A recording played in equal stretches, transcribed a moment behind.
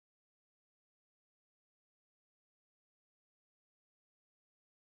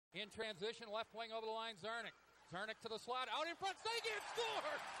In transition, left wing over the line, Zarnik. Zarnik to the slot, out in front, Sagan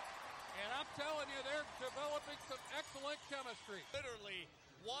scores! And I'm telling you, they're developing some excellent chemistry. Literally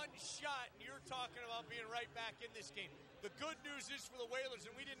one shot, and you're talking about being right back in this game. The good news is for the Whalers,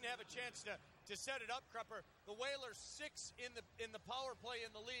 and we didn't have a chance to set it up, Krupper. The Whalers 6 in the power play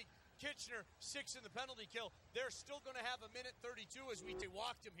in the league. Kitchener 6 in the penalty kill. They're still going to have a minute 32 as we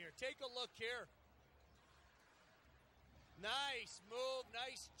walked him here. Take a look here. Nice move,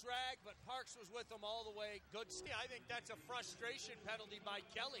 nice drag, but Parks was with them all the way. Good. I think that's a frustration penalty by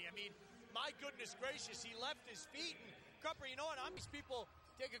Kelly. I mean, my goodness gracious, he left his feet. And Krupper, you know what? These people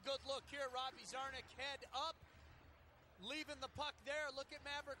take a good look here. Robbie Zarnik head up, leaving the puck there. Look at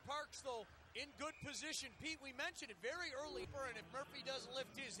Maverick Parks, though, in good position. Pete, we mentioned it very early, and if Murphy doesn't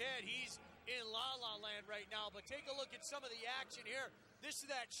lift his head, he's in la-la land right now. But take a look at some of the action here. This is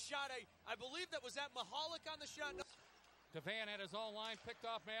that shot. I believe that was that Mahalik on the shot. No. Devan at his own line, picked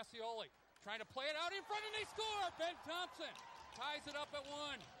off Massioli. Trying to play it out in front, and they score! Ben Thompson ties it up at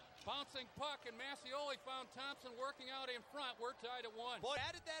 1. Bouncing puck, and Massioli found Thompson working out in front. We're tied at 1. Boy,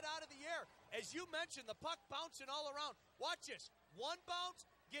 added that out of the air. As you mentioned, the puck bouncing all around. Watch this. One bounce,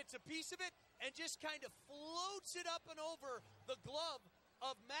 gets a piece of it, and just kind of floats it up and over the glove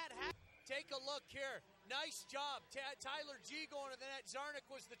of Matt Hack. Take a look here. Nice job. Tyler G going to the net. Zarnik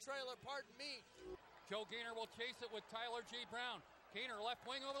was the trailer, pardon me. Joe Gaynor will chase it with Tyler G. Brown. Gaynor left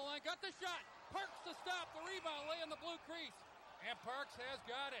wing over the line, got the shot. Parks to stop the rebound, lay in the blue crease. And Parks has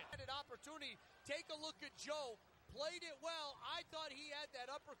got it. An opportunity. Take a look at Joe. Played it well. I thought he had that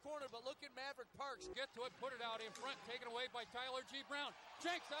upper corner, but look at Maverick Parks. Get to it, put it out in front, taken away by Tyler G. Brown.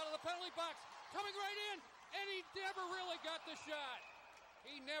 Jenks out of the penalty box, coming right in, and he never really got the shot.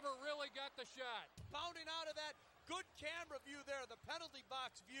 He never really got the shot. Bounding out of that good camera view there, the penalty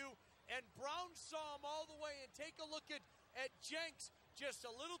box view, and Brown saw him all the way. And take a look at Jenks. Just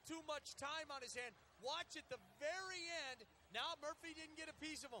a little too much time on his hand. Watch at the very end. Now Murphy didn't get a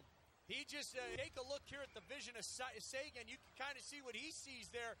piece of him. He just take a look here at the vision of Sagan. You can kind of see what he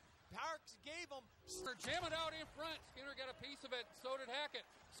sees there. Parks gave him. Jam it out in front. Skinner got a piece of it. So did Hackett.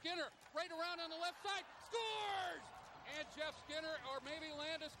 Skinner right around on the left side. Scores! And Jeff Skinner or maybe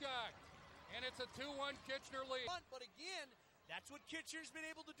Landeskog. And it's a 2-1 Kitchener lead. But again, that's what Kitchener's been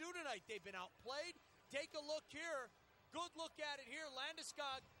able to do tonight. They've been outplayed. Take a look here. Good look at it here.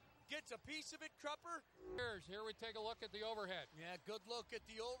 Landeskog gets a piece of it, Krupper. Here we take a look at the overhead. Yeah, good look at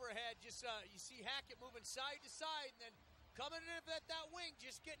the overhead. Just you see Hackett moving side to side, and then coming in at that wing,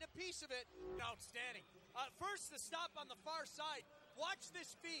 just getting a piece of it. Outstanding. First, the stop on the far side. Watch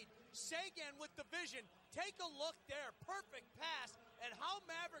this feed. Sagan with the vision. Take a look there. Perfect pass. And how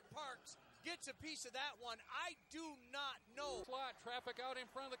Maverick Parks gets a piece of that one, I do not know. Slot, traffic out in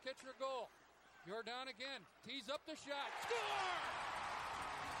front of the Kitchener goal. Jordan again, tees up the shot. Score!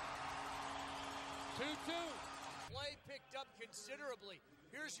 2-2. Play picked up considerably.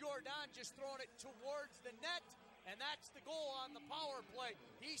 Here's Jordan just throwing it towards the net, and that's the goal on the power play.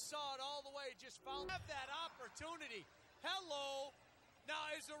 He saw it all the way, just found that opportunity. Hello. Now,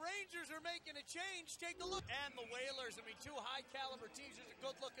 as the Rangers are making a change, take a look. And the Whalers, I mean, two high-caliber teams. There's a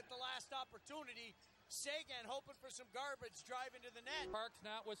good look at the last opportunity. Sagan hoping for some garbage, driving to the net. Parks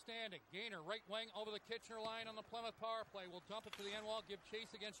notwithstanding. Gaynor right wing over the Kitchener line on the Plymouth power play. Will dump it to the end wall, give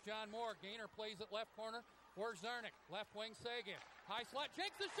chase against John Moore. Gaynor plays it left corner. Where's Zarnik? Left wing Sagan. High slot,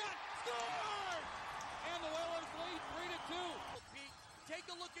 takes the shot, scores! And the Whalers lead 3-2. Pete, take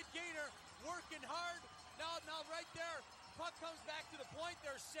a look at Gaynor, working hard. Now right there, puck comes back to the point.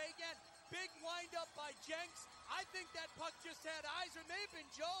 There's Sagan. Big windup by Jenks. I think that puck just had eyes, or it may have been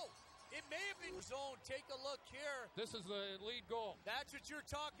Joe. It may have been zone. Take a look here. This is the lead goal. That's what you're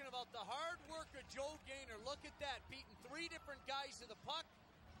talking about. The hard work of Joe Gaynor. Look at that. Beating 3 different guys to the puck.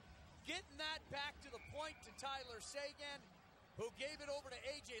 Getting that back to the point to Tyler Sagan, who gave it over to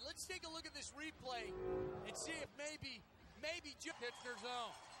AJ. Let's take a look at this replay and see if maybe Kitchener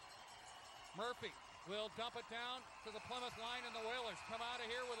zone. Murphy will dump it down to the Plymouth line, and the Whalers come out of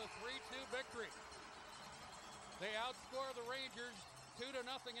here with a 3-2 victory. They outscore the Rangers 2-0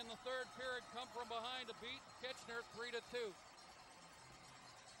 in the third period, come from behind to beat Kitchener 3-2.